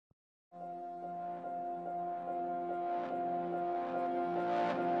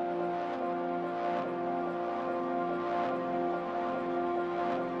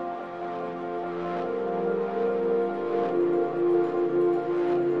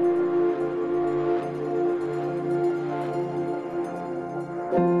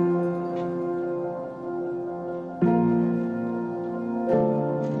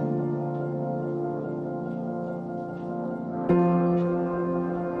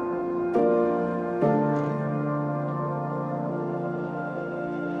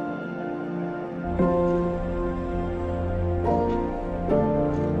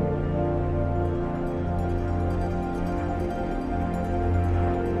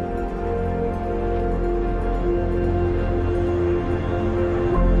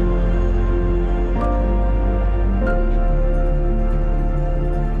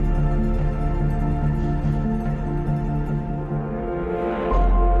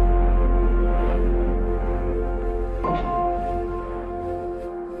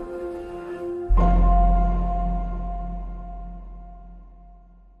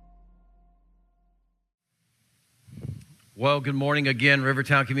Well, good morning again,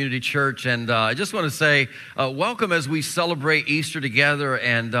 Rivertown Community Church, and I just want to say welcome as we celebrate Easter together.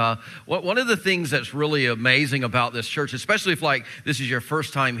 And one of the things that's really amazing about this church, especially if this is your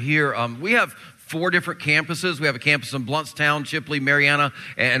first time here, we have 4 different campuses. We have a campus in Blountstown, Chipley, Marianna,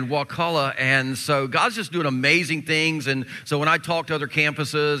 and Wakulla. And so God's just doing amazing things. And so when I talk to other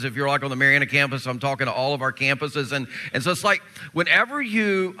campuses, if you're on the Marianna campus, I'm talking to all of our campuses. And so it's like whenever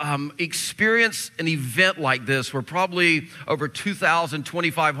you experience an event like this, we're probably over 2,000,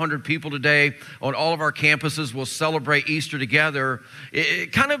 2,500 people today on all of our campuses will celebrate Easter together.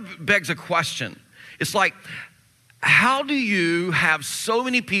 It kind of begs a question. It's like, how do you have so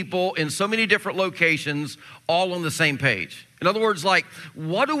many people in so many different locations all on the same page? In other words,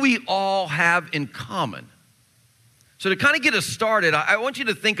 what do we all have in common? So to kind of get us started, I want you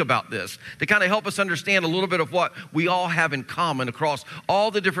to think about this, to kind of help us understand a little bit of what we all have in common across all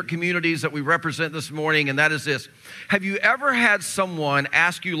the different communities that we represent this morning, and that is this. Have you ever had someone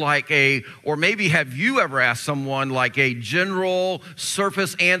ask you or maybe have you ever asked someone a general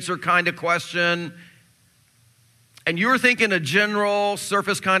surface answer kind of question? And you were thinking a general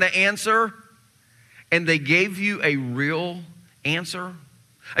surface kind of answer, and they gave you a real answer?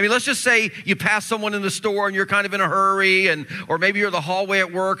 I mean, let's just say you pass someone in the store and you're kind of in a hurry, or maybe you're in the hallway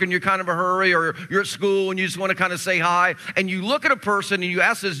at work and you're kind of in a hurry, or you're at school and you just want to kind of say hi, and you look at a person and you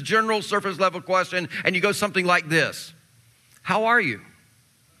ask this general surface level question, and you go something like this: "How are you?"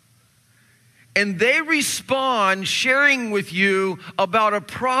 And they respond sharing with you about a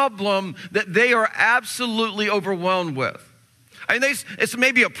problem that they are absolutely overwhelmed with. I mean, it's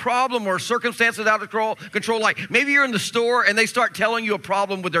maybe a problem or circumstances out of control. Like maybe you're in the store and they start telling you a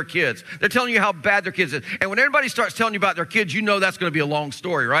problem with their kids. They're telling you how bad their kids is. And when everybody starts telling you about their kids, you know that's going to be a long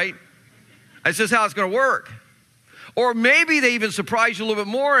story, right? That's just how it's going to work. Or maybe they even surprise you a little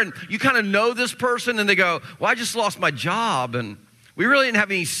bit more and you kind of know this person and they go, "Well, I just lost my job and we really didn't have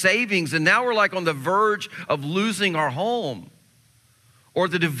any savings, and now we're on the verge of losing our home." Or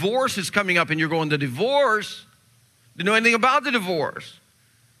the divorce is coming up, and you're going, "The divorce? Didn't know anything about the divorce."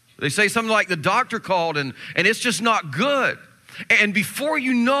 They say something like, "The doctor called, and it's just not good." And before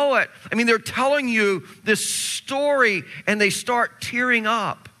you know it, I mean, they're telling you this story, and they start tearing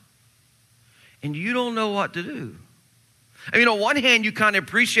up, and you don't know what to do. I mean, on one hand, you kind of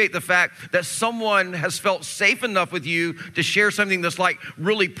appreciate the fact that someone has felt safe enough with you to share something that's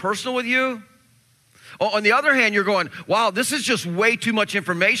really personal with you. On the other hand, you're going, "Wow, this is just way too much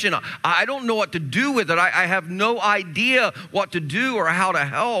information. I don't know what to do with it. I have no idea what to do or how to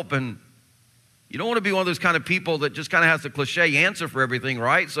help." And you don't want to be one of those kind of people that just kind of has the cliche answer for everything,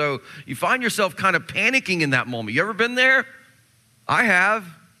 right? So you find yourself kind of panicking in that moment. You ever been there? I have.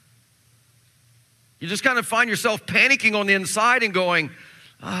 You just kind of find yourself panicking on the inside and going,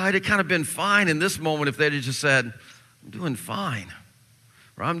 "I'd have kind of been fine in this moment if they'd have just said, 'I'm doing fine,'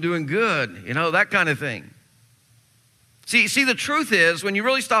 or 'I'm doing good,' that kind of thing." See, the truth is, when you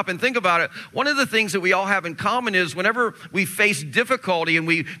really stop and think about it, one of the things that we all have in common is whenever we face difficulty and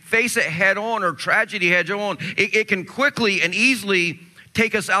we face it head on or tragedy head on, it can quickly and easily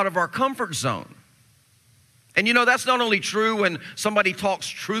take us out of our comfort zone. And that's not only true when somebody talks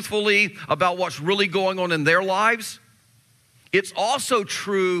truthfully about what's really going on in their lives. It's also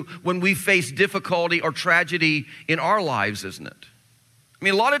true when we face difficulty or tragedy in our lives, isn't it? I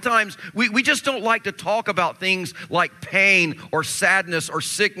mean, a lot of times we just don't like to talk about things like pain or sadness or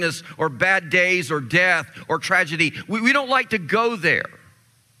sickness or bad days or death or tragedy. We don't like to go there.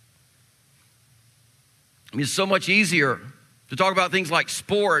 I mean, it's so much easier to talk about things like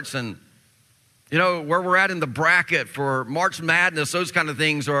sports and where we're at in the bracket for March Madness, those kind of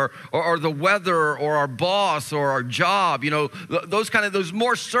things, or the weather, or our boss, or our job, those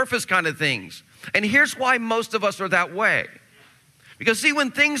more surface kind of things. And here's why most of us are that way. Because see,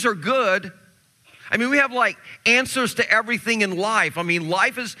 when things are good, I mean, we have answers to everything in life. I mean,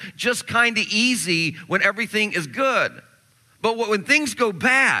 life is just kind of easy when everything is good. But when things go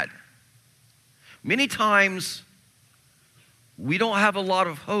bad, many times we don't have a lot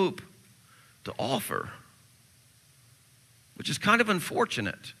of hope to offer, which is kind of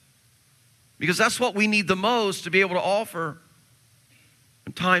unfortunate, because that's what we need the most to be able to offer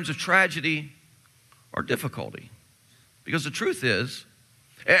in times of tragedy or difficulty. Because the truth is,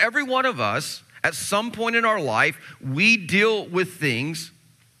 every one of us, at some point in our life, we deal with things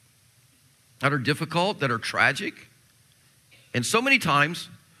that are difficult, that are tragic, and so many times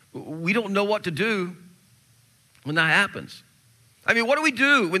we don't know what to do when that happens. I mean, what do we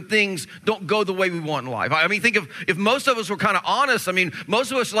do when things don't go the way we want in life? I mean, think if most of us were kind of honest. I mean,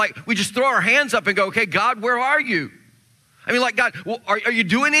 most of us we just throw our hands up and go, "Okay, God, where are you?" I mean, like, God, well, are you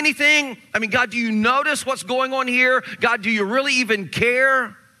doing anything? I mean, God, do you notice what's going on here? God, do you really even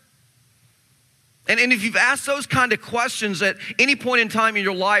care? And if you've asked those kind of questions at any point in time in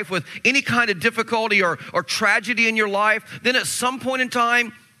your life with any kind of difficulty or tragedy in your life, then at some point in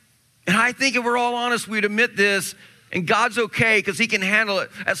time, and I think if we're all honest, we'd admit this, and God's okay because he can handle it.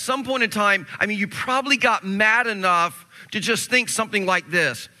 At some point in time, I mean, you probably got mad enough to just think something like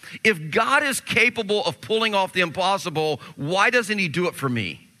this. If God is capable of pulling off the impossible, why doesn't he do it for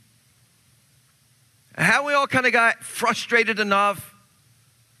me? Haven't we all kind of got frustrated enough?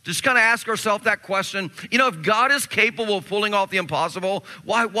 Just kind of ask ourselves that question. You know, if God is capable of pulling off the impossible,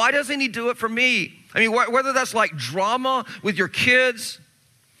 why doesn't he do it for me? I mean, whether that's like drama with your kids,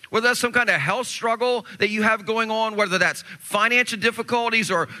 whether that's some kind of health struggle that you have going on, whether that's financial difficulties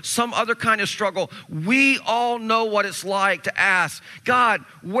or some other kind of struggle, we all know what it's like to ask, God,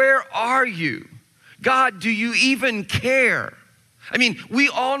 where are you? God, do you even care? I mean, we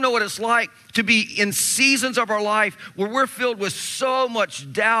all know what it's like to be in seasons of our life where we're filled with so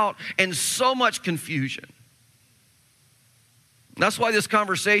much doubt and so much confusion. That's why this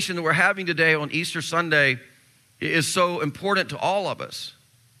conversation that we're having today on Easter Sunday is so important to all of us.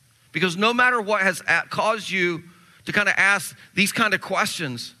 Because no matter what has caused you to kind of ask these kind of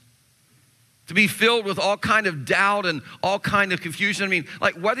questions, to be filled with all kind of doubt and all kind of confusion. I mean,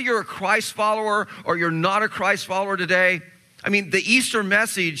 like whether you're a Christ follower or you're not a Christ follower today, I mean, the Easter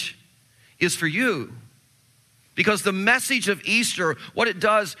message is for you. Because the message of Easter, what it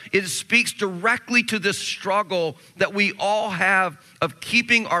does, it speaks directly to this struggle that we all have of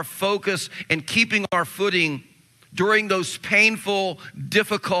keeping our focus and keeping our footing during those painful,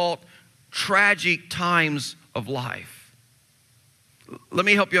 difficult, tragic times of life. Let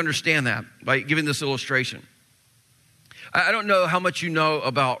me help you understand that by giving this illustration. I don't know how much you know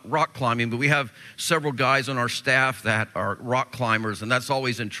about rock climbing, but we have several guys on our staff that are rock climbers, and that's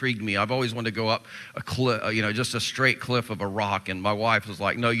always intrigued me. I've always wanted to go up a cliff, just a straight cliff of a rock, and my wife was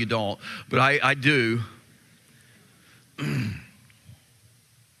like, no, you don't, but I do.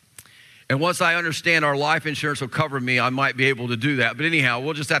 And once I understand our life insurance will cover me, I might be able to do that. But anyhow,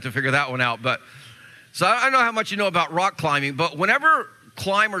 we'll just have to figure that one out. So I don't know how much you know about rock climbing, but whenever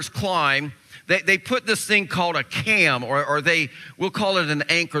climbers climb, they put this thing called a cam, or we'll call it an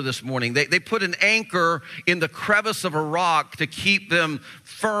anchor this morning. They put an anchor in the crevice of a rock to keep them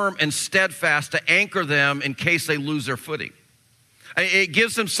firm and steadfast, to anchor them in case they lose their footing. It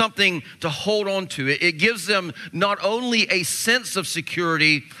gives them something to hold on to. It gives them not only a sense of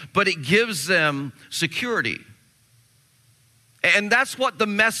security, but it gives them security. And that's what the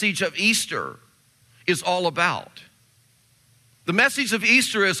message of Easter is all about. The message of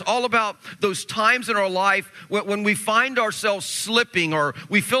Easter is all about those times in our life when we find ourselves slipping or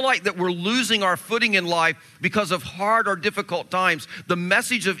we feel like that we're losing our footing in life because of hard or difficult times. The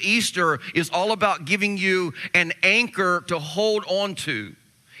message of Easter is all about giving you an anchor to hold on to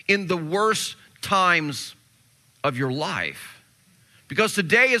in the worst times of your life. Because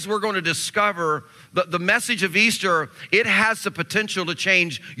today, as we're going to discover, the message of Easter, it has the potential to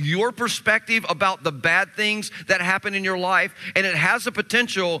change your perspective about the bad things that happen in your life, and it has the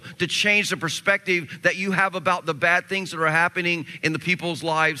potential to change the perspective that you have about the bad things that are happening in the people's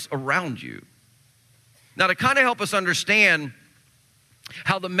lives around you. Now, to kind of help us understand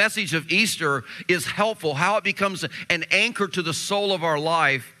how the message of Easter is helpful, how it becomes an anchor to the soul of our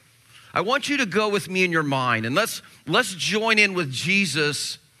life, I want you to go with me in your mind, and let's join in with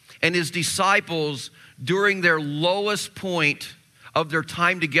Jesus and his disciples during their lowest point of their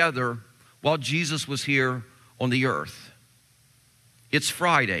time together while Jesus was here on the earth. It's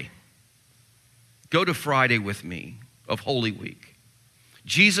Friday. Go to Friday with me of Holy Week.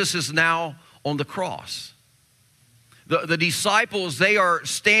 Jesus is now on the cross. The disciples, they are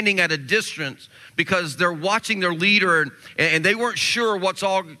standing at a distance because they're watching their leader and they weren't sure what's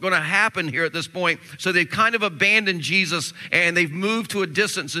all going to happen here at this point. So they've kind of abandoned Jesus and they've moved to a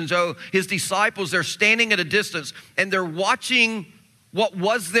distance. And so his disciples, they're standing at a distance and they're watching what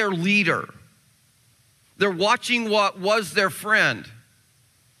was their leader. They're watching what was their friend.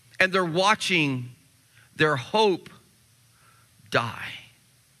 And they're watching their hope die.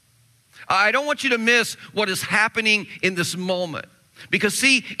 I don't want you to miss what is happening in this moment. Because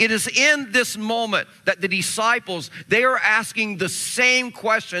see, it is in this moment that the disciples, they are asking the same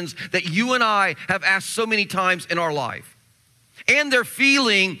questions that you and I have asked so many times in our life. And they're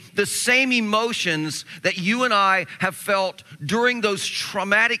feeling the same emotions that you and I have felt during those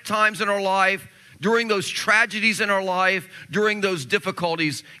traumatic times in our life, during those tragedies in our life, during those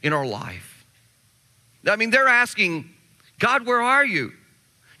difficulties in our life. I mean, they're asking, God, where are you?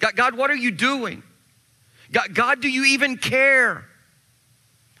 God, what are you doing? God, do you even care?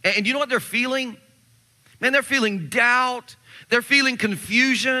 And you know what they're feeling? Man, they're feeling doubt. They're feeling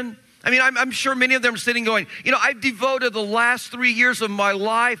confusion. I mean, I'm sure many of them are sitting going, I've devoted the last 3 years of my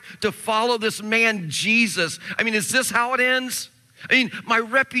life to follow this man, Jesus. I mean, is this how it ends? I mean, my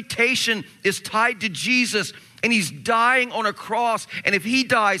reputation is tied to Jesus, and he's dying on a cross. And if he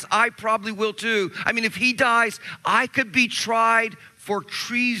dies, I probably will too. I mean, if he dies, I could be tried for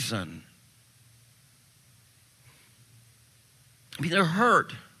treason. I mean, they're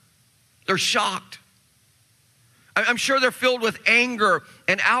hurt. They're shocked. I'm sure they're filled with anger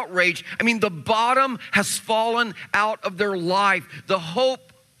and outrage. I mean, the bottom has fallen out of their life. The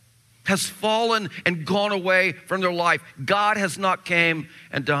hope has fallen and gone away from their life. God has not came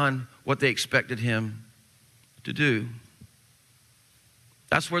and done what they expected him to do.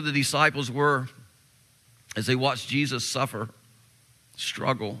 That's where the disciples were as they watched Jesus suffer,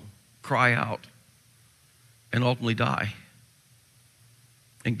 struggle, cry out, and ultimately die.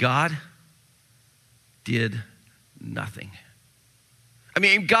 And God did nothing. I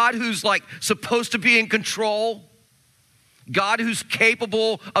mean, God who's like supposed to be in control, God who's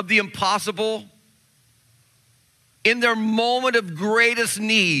capable of the impossible, in their moment of greatest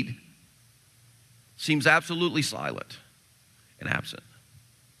need, seems absolutely silent and absent.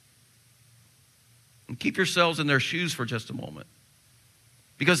 And keep yourselves in their shoes for just a moment.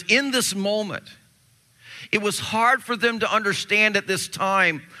 Because in this moment, it was hard for them to understand at this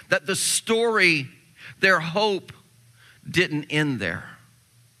time that the story, their hope, didn't end there.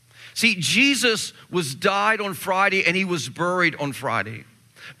 See, Jesus was died on Friday and he was buried on Friday.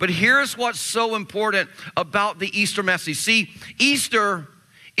 But here's what's so important about the Easter message. See, Easter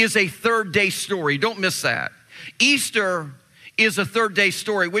is a third day story. Don't miss that. Easter is a third day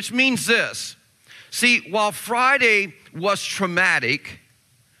story, which means this. See, while Friday was traumatic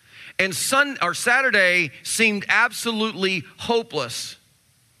and Saturday seemed absolutely hopeless,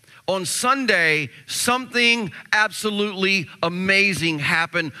 on Sunday, something absolutely amazing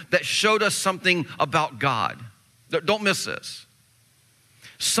happened that showed us something about God. Don't miss this.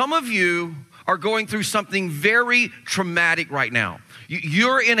 Some of you are going through something very traumatic right now.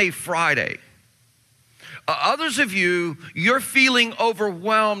 You're in a Friday. Others of you, you're feeling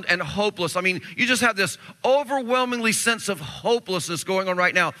overwhelmed and hopeless. I mean, you just have this overwhelmingly sense of hopelessness going on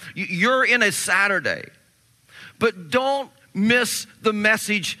right now. You're in a Saturday. But don't miss the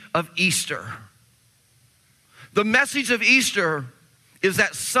message of Easter. The message of Easter is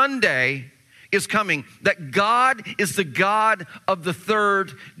that Sunday is coming, that God is the God of the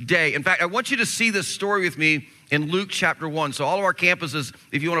third day. In fact, I want you to see this story with me in Luke chapter 1. So all of our campuses,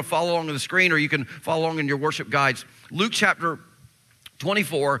 if you want to follow along on the screen or you can follow along in your worship guides, Luke chapter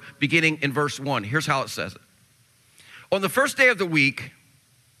 24, beginning in verse 1. Here's how it says it. On the first day of the week,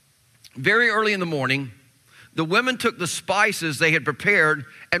 very early in the morning, the women took the spices they had prepared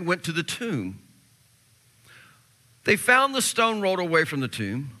and went to the tomb. They found the stone rolled away from the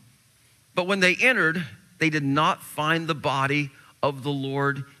tomb, but when they entered, they did not find the body of the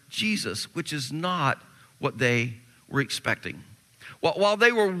Lord Jesus, which is not what they were expecting. While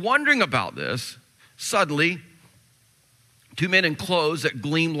they were wondering about this, suddenly, two men in clothes that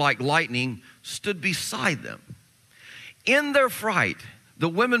gleamed like lightning stood beside them. In their fright, the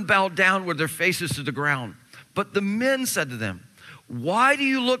women bowed down with their faces to the ground. But the men said to them, "Why do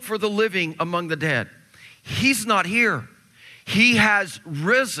you look for the living among the dead? He's not here. He has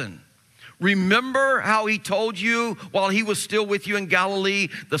risen. Remember how he told you while he was still with you in Galilee,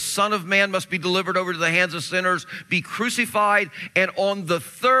 the Son of Man must be delivered over to the hands of sinners, be crucified, and on the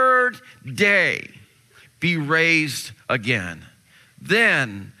third day be raised again."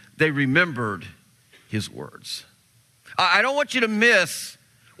 Then they remembered his words. I don't want you to miss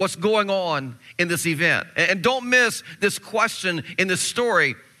what's going on in this event. And don't miss this question in this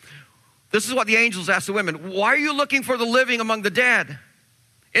story. This is what the angels asked the women. Why are you looking for the living among the dead?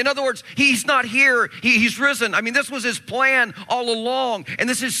 In other words, he's not here. He's risen. I mean, this was his plan all along. And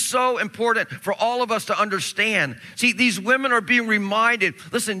this is so important for all of us to understand. See, these women are being reminded,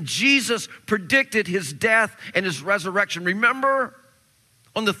 listen, Jesus predicted his death and his resurrection. Remember,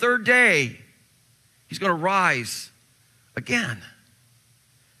 on the third day, he's going to rise again.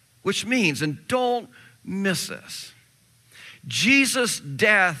 Which means, and don't miss this, Jesus'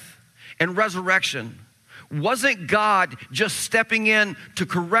 death and resurrection wasn't God just stepping in to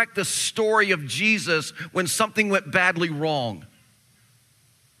correct the story of Jesus when something went badly wrong.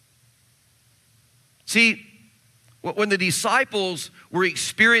 See, when the disciples were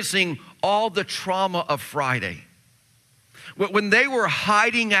experiencing all the trauma of Friday, when they were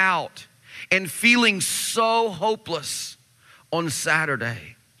hiding out and feeling so hopeless on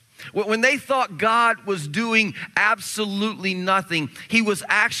Saturday, When they thought God was doing absolutely nothing, he was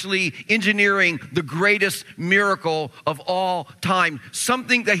actually engineering the greatest miracle of all time,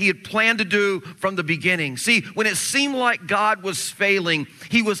 something that he had planned to do from the beginning. See, when it seemed like God was failing,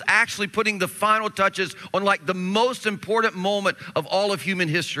 he was actually putting the final touches on like the most important moment of all of human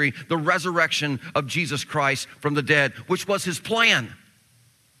history, the resurrection of Jesus Christ from the dead, which was his plan.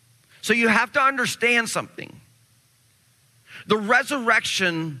 So you have to understand something. The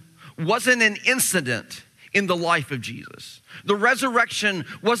resurrection wasn't an incident in the life of Jesus. The resurrection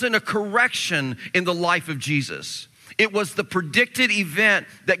wasn't a correction in the life of Jesus. It was the predicted event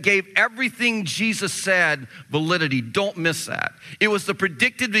that gave everything Jesus said validity. Don't miss that. It was the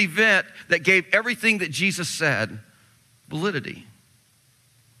predicted event that gave everything that Jesus said validity.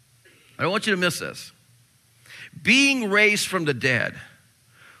 I don't want you to miss this. Being raised from the dead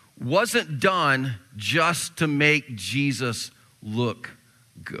wasn't done just to make Jesus look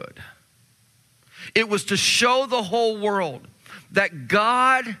good. It was to show the whole world that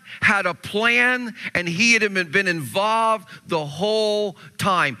God had a plan and he had been involved the whole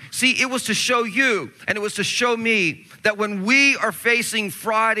time. See, it was to show you and it was to show me that when we are facing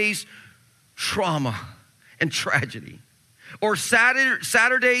Friday's trauma and tragedy, or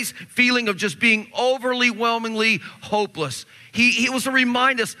Saturday's feeling of just being overwhelmingly hopeless, He was to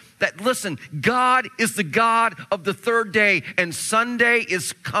remind us that, listen, God is the God of the third day, and Sunday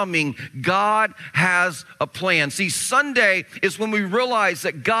is coming. God has a plan. See, Sunday is when we realize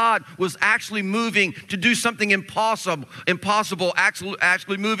that God was actually moving to do something impossible,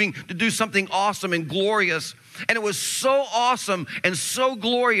 actually moving to do something awesome and glorious. And it was so awesome and so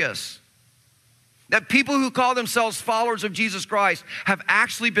glorious that people who call themselves followers of Jesus Christ have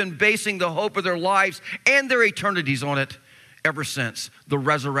actually been basing the hope of their lives and their eternities on it ever since the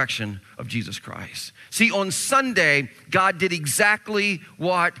resurrection of Jesus Christ. See, on Sunday, God did exactly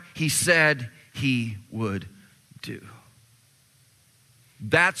what he said he would do.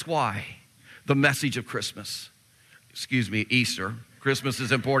 That's why the message of Easter, Christmas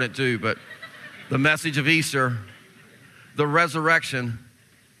is important too, but the message of Easter, the resurrection,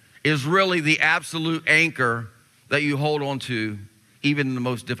 is really the absolute anchor that you hold on to even in the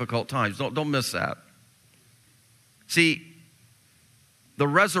most difficult times. Don't miss that. See, the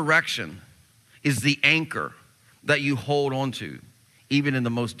resurrection is the anchor that you hold on to even in the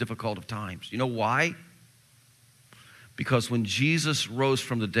most difficult of times. You know why? Because when Jesus rose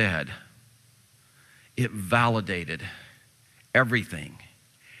from the dead, it validated everything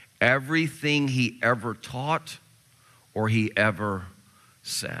he ever taught or he ever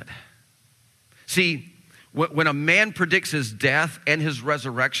said. See, when a man predicts his death and his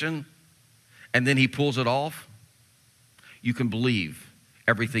resurrection and then he pulls it off, you can believe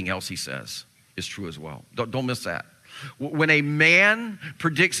everything else he says is true as well. Don't miss that. When a man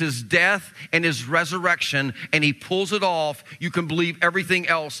predicts his death and his resurrection and he pulls it off, you can believe everything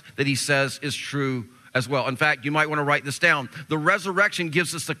else that he says is true as well. In fact, you might want to write this down. The resurrection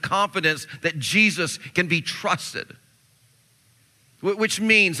gives us the confidence that Jesus can be trusted. Which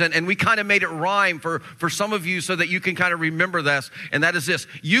means, and we kind of made it rhyme for some of you so that you can kind of remember this, and that is this: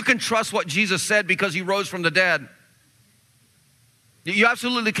 you can trust what Jesus said because he rose from the dead. You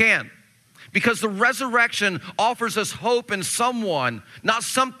absolutely can. Because the resurrection offers us hope in someone, not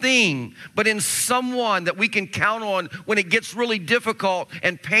something, but in someone that we can count on when it gets really difficult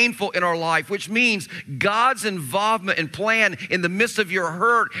and painful in our life, which means God's involvement and plan in the midst of your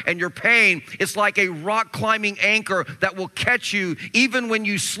hurt and your pain is like a rock climbing anchor that will catch you even when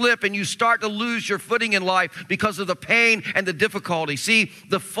you slip and you start to lose your footing in life because of the pain and the difficulty. See,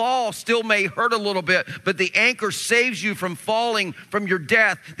 the fall still may hurt a little bit, but the anchor saves you from falling from your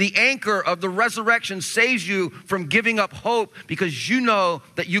death. The anchor of the resurrection saves you from giving up hope because you know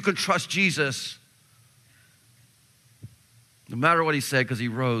that you can trust Jesus no matter what he said because he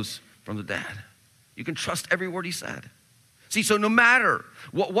rose from the dead. You can trust every word he said. See, so no matter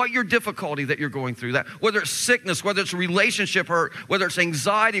what your difficulty that you're going through, that whether it's sickness, whether it's relationship hurt, whether it's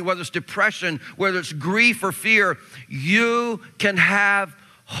anxiety, whether it's depression, whether it's grief or fear, you can have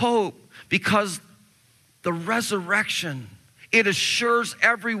hope because the resurrection, it assures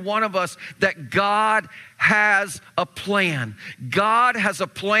every one of us that God has a plan. God has a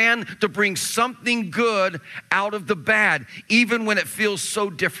plan to bring something good out of the bad, even when it feels so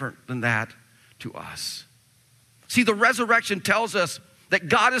different than that to us. See, the resurrection tells us that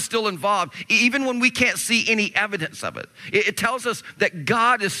God is still involved, even when we can't see any evidence of it. It tells us that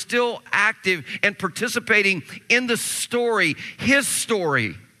God is still active and participating in the story, his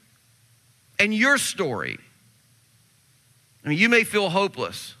story, and your story. I mean, you may feel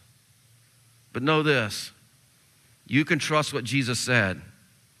hopeless, but know this: you can trust what Jesus said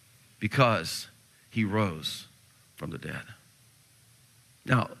because he rose from the dead.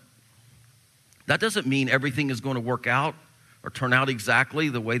 Now, that doesn't mean everything is going to work out or turn out exactly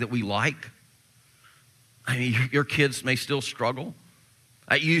the way that we like. I mean, your kids may still struggle.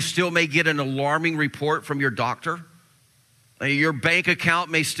 You still may get an alarming report from your doctor. Your bank account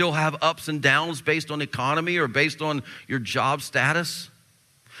may still have ups and downs based on economy or based on your job status.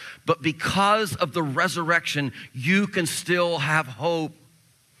 But because of the resurrection, you can still have hope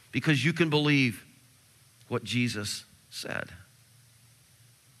because you can believe what Jesus said.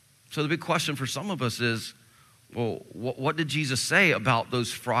 So the big question for some of us is, well, what did Jesus say about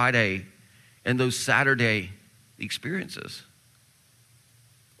those Friday and those Saturday experiences?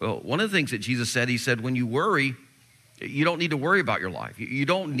 Well, one of the things that Jesus said, he said, when you worry, you don't need to worry about your life. You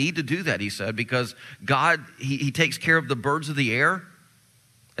don't need to do that, he said, because God, he takes care of the birds of the air.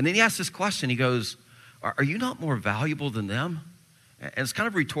 And then he asked this question. He goes, are you not more valuable than them? And it's kind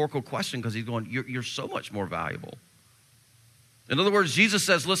of a rhetorical question because he's going, you're so much more valuable. In other words, Jesus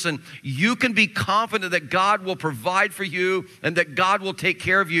says, listen, you can be confident that God will provide for you and that God will take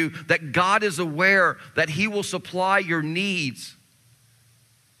care of you, that God is aware that he will supply your needs,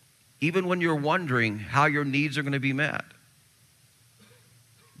 even when you're wondering how your needs are going to be met.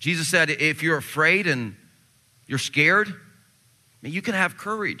 Jesus said, if you're afraid and you're scared, you can have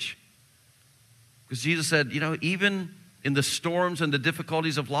courage. Because Jesus said, even in the storms and the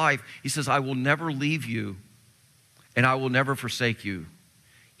difficulties of life, he says, I will never leave you and I will never forsake you.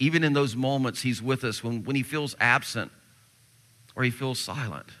 Even in those moments, he's with us when he feels absent or he feels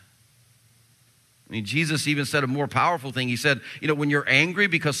silent. I mean, Jesus even said a more powerful thing. He said, when you're angry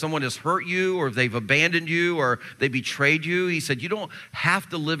because someone has hurt you or they've abandoned you or they betrayed you, he said, you don't have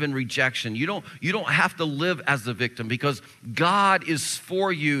to live in rejection. You don't have to live as the victim because God is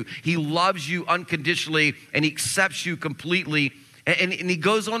for you. He loves you unconditionally and he accepts you completely. And he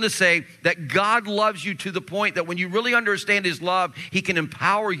goes on to say that God loves you to the point that when you really understand his love, he can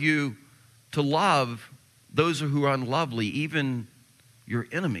empower you to love those who are unlovely, even your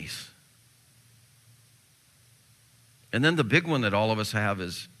enemies. And then the big one that all of us have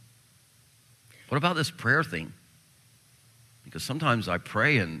is, what about this prayer thing? Because sometimes I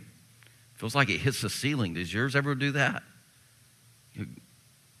pray and it feels like it hits the ceiling. Does yours ever do that? It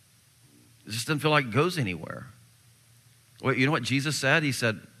just doesn't feel like it goes anywhere. Well, you know what Jesus said? He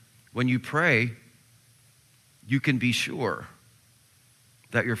said, when you pray, you can be sure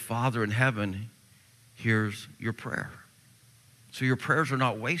that your Father in heaven hears your prayer. So your prayers are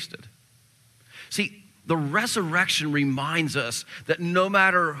not wasted. See, the resurrection reminds us that no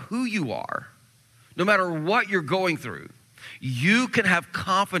matter who you are, no matter what you're going through, you can have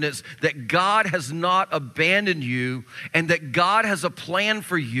confidence that God has not abandoned you and that God has a plan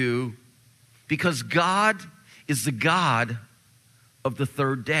for you because God is the God of the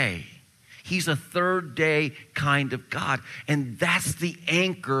third day. He's a third day kind of God. And that's the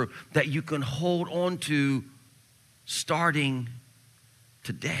anchor that you can hold on to starting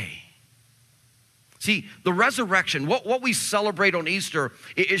today. See, the resurrection, what we celebrate on Easter,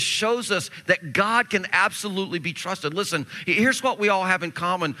 it shows us that God can absolutely be trusted. Listen, here's what we all have in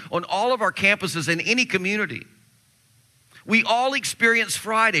common on all of our campuses in any community. We all experience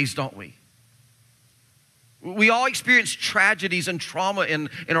Fridays, don't we? We all experience tragedies and trauma in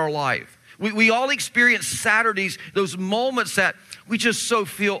our life. We all experience Saturdays, those moments that we just so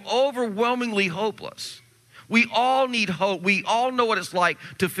feel overwhelmingly hopeless. We all need hope. We all know what it's like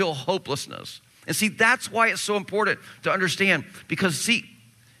to feel hopelessness. And see, that's why it's so important to understand. Because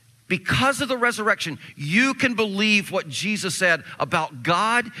of the resurrection, you can believe what Jesus said about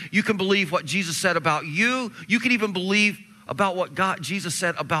God. You can believe what Jesus said about you. You can even believe about what Jesus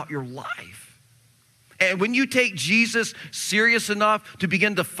said about your life. And when you take Jesus serious enough to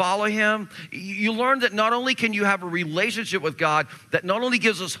begin to follow him, you learn that not only can you have a relationship with God, that not only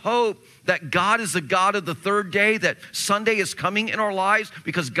gives us hope that God is the God of the third day, that Sunday is coming in our lives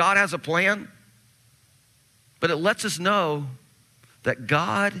because God has a plan, but it lets us know that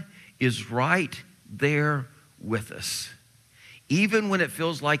God is right there with us. Even when it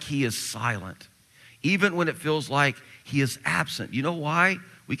feels like he is silent, even when it feels like he is absent. You know why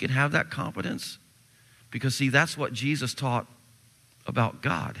we can have that confidence? Because, see, that's what Jesus taught about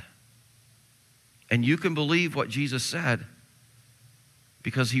God. And you can believe what Jesus said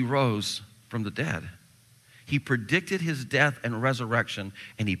because he rose from the dead. He predicted his death and resurrection,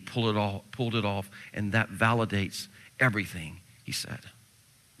 and he pulled it off, and that validates everything he said.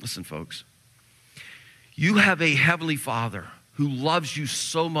 Listen, folks, you have a heavenly Father who loves you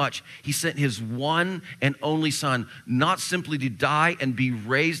so much, he sent his one and only Son, not simply to die and be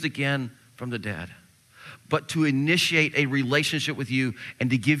raised again from the dead, but to initiate a relationship with you and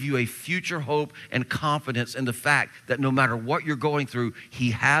to give you a future hope and confidence in the fact that no matter what you're going through,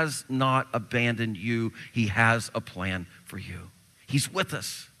 he has not abandoned you. He has a plan for you. He's with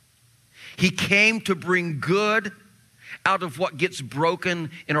us. He came to bring good out of what gets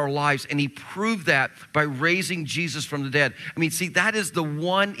broken in our lives, and he proved that by raising Jesus from the dead. I mean, see, that is the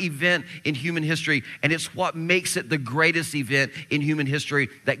one event in human history, and it's what makes it the greatest event in human history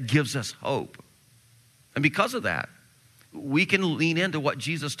that gives us hope. And because of that, we can lean into what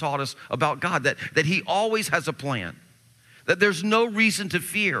Jesus taught us about God, that he always has a plan, that there's no reason to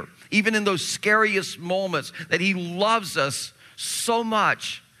fear, even in those scariest moments, that he loves us so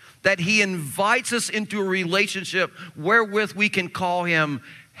much that he invites us into a relationship wherewith we can call him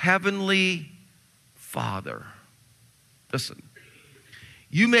Heavenly Father. Listen,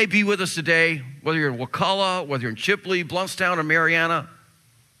 you may be with us today, whether you're in Wakulla, whether you're in Chipley, Blountstown, or Mariana.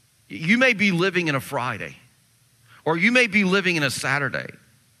 You may be living in a Friday, or you may be living in a Saturday.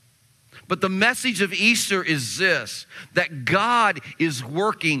 But the message of Easter is this, that God is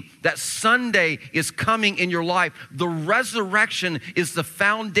working, that Sunday is coming in your life. The resurrection is the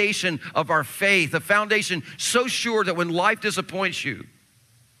foundation of our faith, the foundation so sure that when life disappoints you,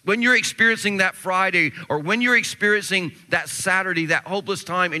 when you're experiencing that Friday or when you're experiencing that Saturday, that hopeless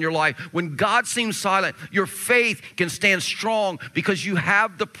time in your life, when God seems silent, your faith can stand strong because you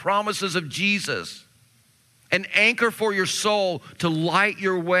have the promises of Jesus, an anchor for your soul to light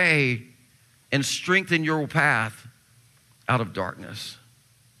your way and strengthen your path out of darkness.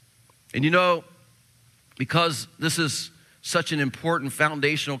 And you know, because this is such an important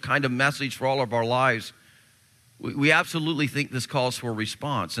foundational kind of message for all of our lives, we absolutely think this calls for a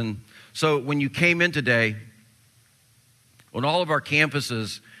response. And so when you came in today, on all of our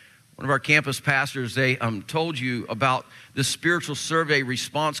campuses, one of our campus pastors, they told you about the spiritual survey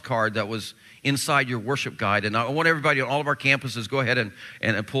response card that was inside your worship guide. And I want everybody on all of our campuses, go ahead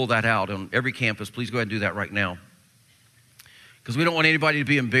and pull that out. On every campus, please go ahead and do that right now. Because we don't want anybody to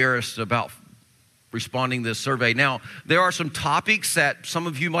be embarrassed about responding to this survey. Now, there are some topics that some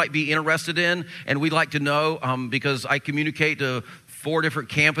of you might be interested in, and we'd like to know because I communicate to 4 different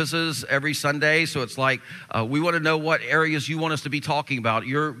campuses every Sunday, so it's like we want to know what areas you want us to be talking about,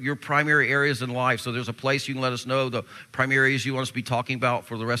 your primary areas in life. So there's a place you can let us know the primary areas you want us to be talking about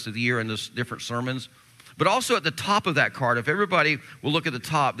for the rest of the year in those different sermons. But also at the top of that card, if everybody will look at the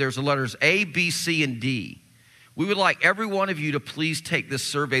top, there's the letters A, B, C, and D. We would like every one of you to please take this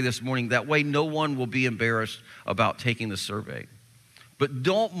survey this morning. That way no one will be embarrassed about taking the survey. But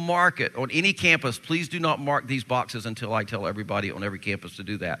don't mark it on any campus. Please do not mark these boxes until I tell everybody on every campus to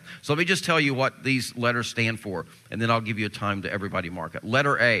do that. So let me just tell you what these letters stand for, and then I'll give you a time to everybody mark it.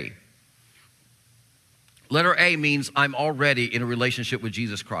 Letter A. Letter A means I'm already in a relationship with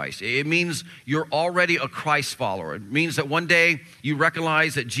Jesus Christ. It means you're already a Christ follower. It means that one day you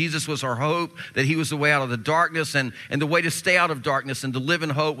recognize that Jesus was our hope, that he was the way out of the darkness, and the way to stay out of darkness and to live in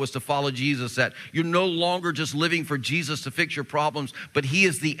hope was to follow Jesus, that you're no longer just living for Jesus to fix your problems, but he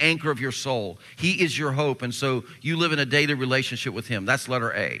is the anchor of your soul. He is your hope, and so you live in a daily relationship with him. That's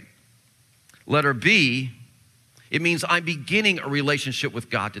letter A. Letter B, it means I'm beginning a relationship with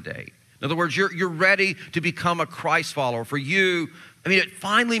God today. In other words, you're ready to become a Christ follower. For you, I mean, it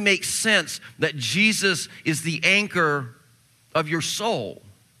finally makes sense that Jesus is the anchor of your soul.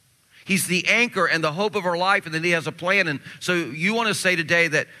 He's the anchor and the hope of our life, and that he has a plan. And so you want to say today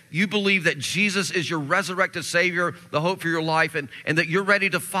that you believe that Jesus is your resurrected Savior, the hope for your life, and that you're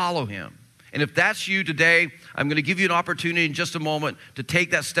ready to follow him. And if that's you today, I'm going to give you an opportunity in just a moment to take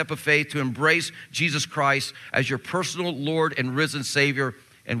that step of faith, to embrace Jesus Christ as your personal Lord and risen Savior.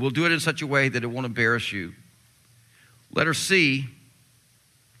 And we'll do it in such a way that it won't embarrass you. Letter C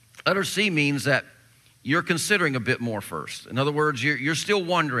means that you're considering a bit more first. In other words, you're still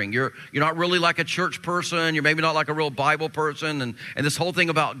wondering. You're not really like a church person. You're maybe not like a real Bible person. And this whole thing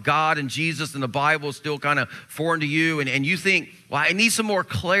about God and Jesus and the Bible is still kind of foreign to you. And you think, well, I need some more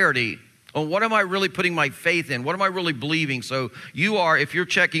clarity on what am I really putting my faith in? What am I really believing? So you are, if you're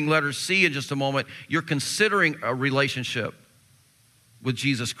checking letter C in just a moment, you're considering a relationship with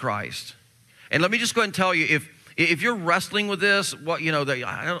Jesus Christ. And let me just go ahead and tell you, if you're wrestling with this,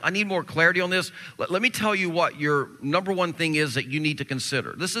 I need more clarity on this. Let me tell you what your number one thing is that you need to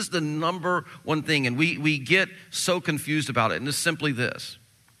consider. This is the number one thing, and we get so confused about it, and it's simply this.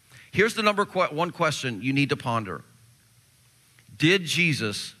 Here's the number one question you need to ponder. Did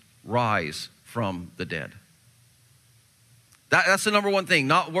Jesus rise from the dead? That's the number one thing.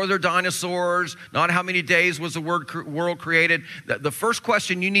 Not were there dinosaurs, not how many days was the world created. The first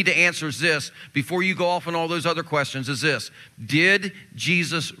question you need to answer is this, before you go off on all those other questions, is this. Did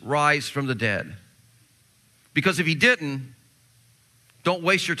Jesus rise from the dead? Because if he didn't, don't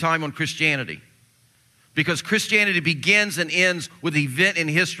waste your time on Christianity. Because Christianity begins and ends with the event in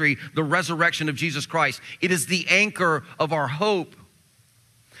history, the resurrection of Jesus Christ. It is the anchor of our hope.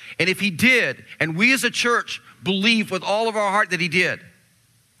 And if he did, and we as a church believe with all of our heart that he did,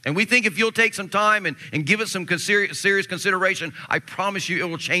 and we think if you'll take some time and give it some serious consideration, I promise you it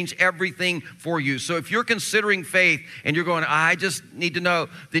will change everything for you. So if you're considering faith and you're going, I just need to know,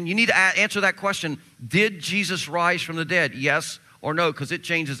 then you need to answer that question. Did Jesus rise from the dead? Yes or no? Because it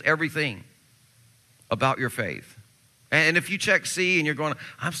changes everything about your faith. And if you check C and you're going,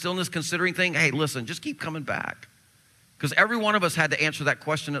 I'm still in this considering thing, hey, listen, just keep coming back. Because every one of us had to answer that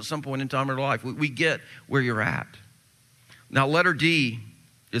question at some point in time in our life. We get where you're at. Now, letter D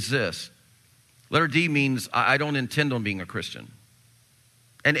is this. Letter D means I don't intend on being a Christian.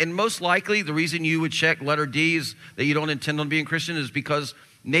 And most likely the reason you would check letter D is that you don't intend on being a Christian is because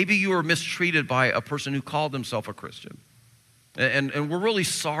maybe you were mistreated by a person who called themselves a Christian. And we're really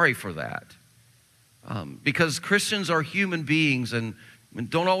sorry for that. Because Christians are human beings and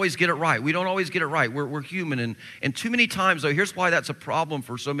don't always get it right. We don't always get it right. We're human. And too many times, though, here's why that's a problem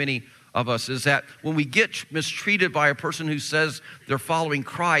for so many of us, is that when we get mistreated by a person who says they're following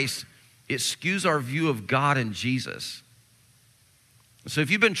Christ, it skews our view of God and Jesus. So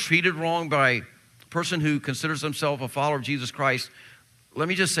if you've been treated wrong by a person who considers himself a follower of Jesus Christ, let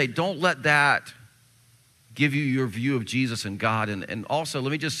me just say, don't let that give you your view of Jesus and God. And also,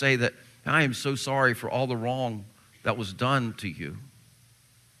 let me just say that I am so sorry for all the wrong that was done to you.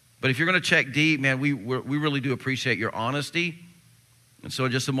 But if you're going to check D, man, we really do appreciate your honesty. And so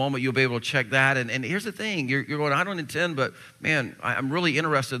in just a moment, you'll be able to check that. And here's the thing. You're going, I don't intend, but man, I'm really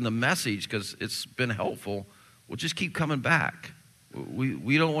interested in the message because it's been helpful. Well, just keep coming back.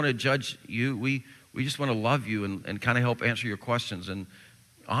 We don't want to judge you. We just want to love you and kind of help answer your questions. And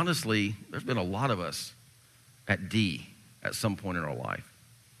honestly, there's been a lot of us at D at some point in our life.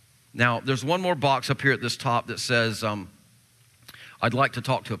 Now, there's one more box up here at this top that says, I'd like to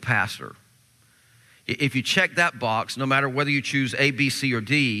talk to a pastor. If you check that box, no matter whether you choose A, B, C, or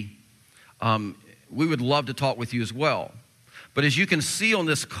D, we would love to talk with you as well. But as you can see on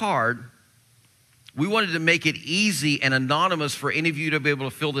this card, we wanted to make it easy and anonymous for any of you to be able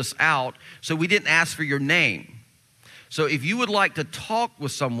to fill this out, so we didn't ask for your name. So if you would like to talk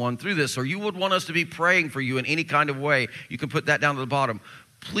with someone through this, or you would want us to be praying for you in any kind of way, you can put that down at the bottom.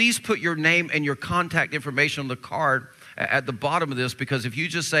 Please put your name and your contact information on the card at the bottom of this, because if you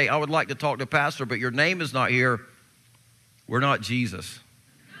just say, I would like to talk to pastor, but your name is not here, we're not Jesus.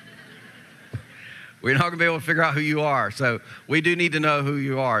 We're not going to be able to figure out who you are. So we do need to know who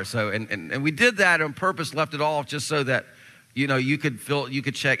you are. So and we did that on purpose, left it off just so that you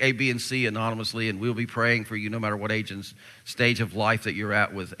could check A, B, and C anonymously, and we'll be praying for you no matter what age and stage of life that you're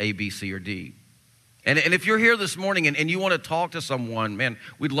at with A, B, C, or D. And if you're here this morning and you want to talk to someone, man,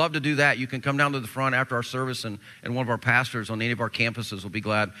 we'd love to do that. You can come down to the front after our service, and one of our pastors on any of our campuses will be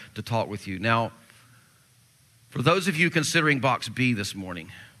glad to talk with you. Now, for those of you considering box B this morning,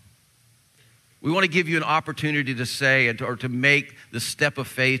 we want to give you an opportunity to say or to make the step of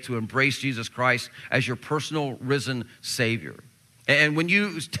faith to embrace Jesus Christ as your personal risen Savior. And when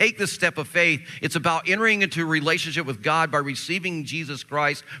you take this step of faith, it's about entering into a relationship with God by receiving Jesus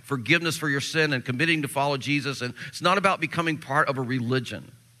Christ, forgiveness for your sin, and committing to follow Jesus. And it's not about becoming part of a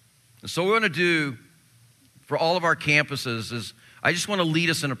religion. And so what we want to do for all of our campuses is I just want to lead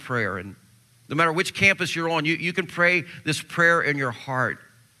us in a prayer. And no matter which campus you're on, you can pray this prayer in your heart.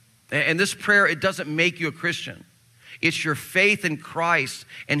 And this prayer, it doesn't make you a Christian. It's your faith in Christ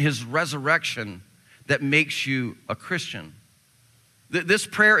and his resurrection that makes you a Christian. This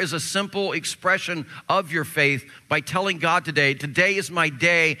prayer is a simple expression of your faith by telling God today is my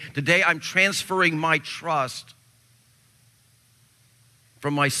day. Today I'm transferring my trust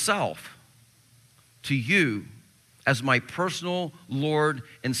from myself to you as my personal Lord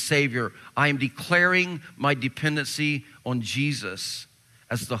and Savior. I am declaring my dependency on Jesus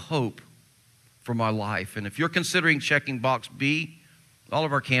as the hope for my life. And if you're considering checking box B, all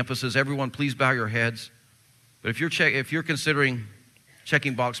of our campuses, everyone, please bow your heads. But if you're considering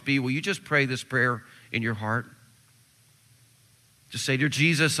checking box B, will you just pray this prayer in your heart? Just say, Dear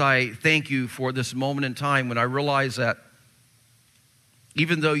Jesus, I thank you for this moment in time when I realize that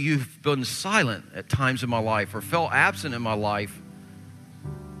even though you've been silent at times in my life or felt absent in my life,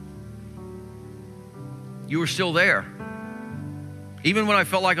 you were still there. Even when I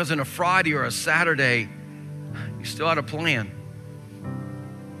felt like I was in a Friday or a Saturday, you still had a plan.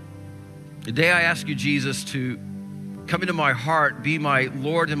 Today I ask you, Jesus, to come into my heart, be my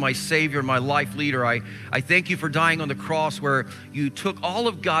Lord and my Savior, my life leader. I thank you for dying on the cross where you took all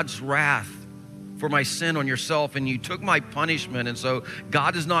of God's wrath for my sin on yourself, and you took my punishment. And so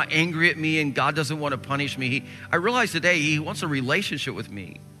God is not angry at me, and God doesn't want to punish me. I realize today he wants a relationship with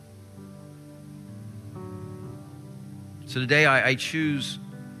me. So today I choose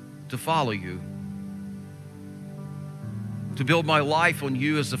to follow you, to build my life on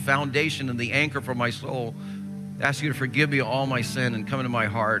you as the foundation and the anchor for my soul. I ask you to forgive me all my sin and come into my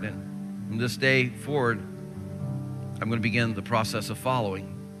heart. And from this day forward, I'm going to begin the process of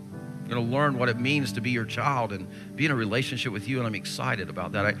following. I'm going to learn what it means to be your child and be in a relationship with you, and I'm excited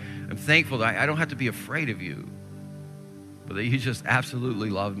about that. I'm thankful that I don't have to be afraid of you, but that you just absolutely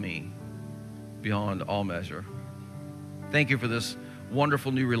love me beyond all measure. Thank you for this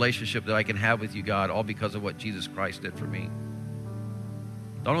wonderful new relationship that I can have with you, God, all because of what Jesus Christ did for me.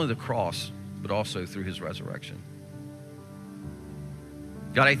 Not only the cross, but also through his resurrection.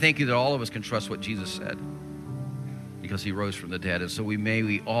 God, I thank you that all of us can trust what Jesus said because he rose from the dead. And so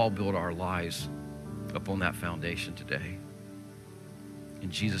we all build our lives upon that foundation today.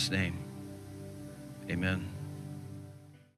 In Jesus' name, amen.